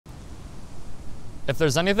If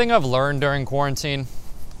there's anything I've learned during quarantine,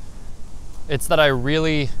 it's that I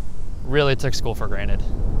really took school for granted.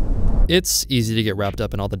 It's easy to get wrapped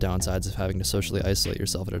up in all the downsides of having to socially isolate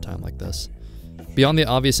yourself at a time like this. Beyond the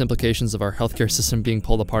obvious implications of our healthcare system being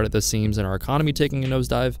pulled apart at the seams and our economy taking a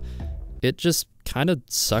nosedive, it just kind of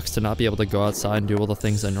sucks to not be able to go outside and do all the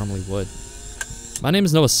things I normally would. My name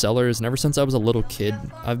is Noah Sellers, and ever since I was a little kid,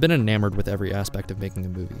 I've been enamored with every aspect of making a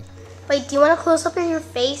movie. Wait, do you want a close-up of your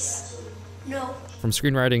face? No. From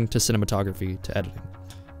screenwriting to cinematography to editing.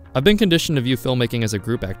 I've been conditioned to view filmmaking as a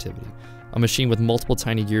group activity, a machine with multiple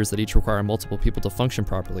tiny gears that each require multiple people to function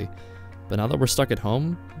properly. But now that we're stuck at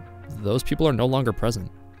home, those people are no longer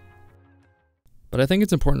present. But I think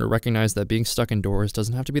it's important to recognize that being stuck indoors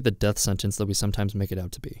doesn't have to be the death sentence that we sometimes make it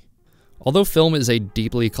out to be. Although film is a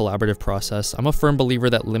deeply collaborative process, I'm a firm believer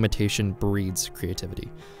that limitation breeds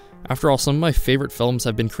creativity. After all, some of my favorite films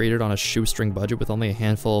have been created on a shoestring budget with only a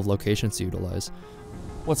handful of locations to utilize.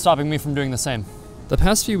 What's stopping me from doing the same? The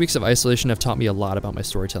past few weeks of isolation have taught me a lot about my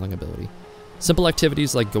storytelling ability. Simple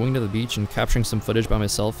activities like going to the beach and capturing some footage by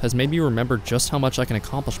myself has made me remember just how much I can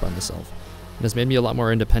accomplish by myself, and has made me a lot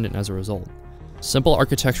more independent as a result. Simple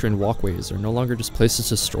architecture and walkways are no longer just places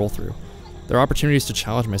to stroll through. They're opportunities to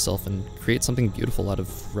challenge myself and create something beautiful out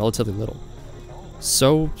of relatively little.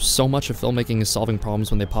 So much of filmmaking is solving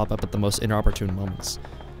problems when they pop up at the most inopportune moments.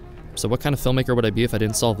 So what kind of filmmaker would I be if I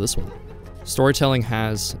didn't solve this one? Storytelling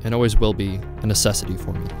has, and always will be, a necessity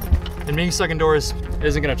for me. And being stuck indoors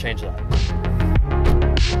isn't gonna change that.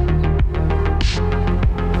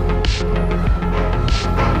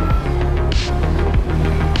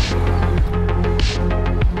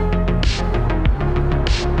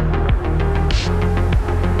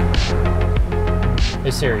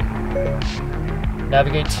 Hey Siri,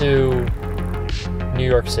 navigate to New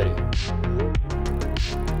York City.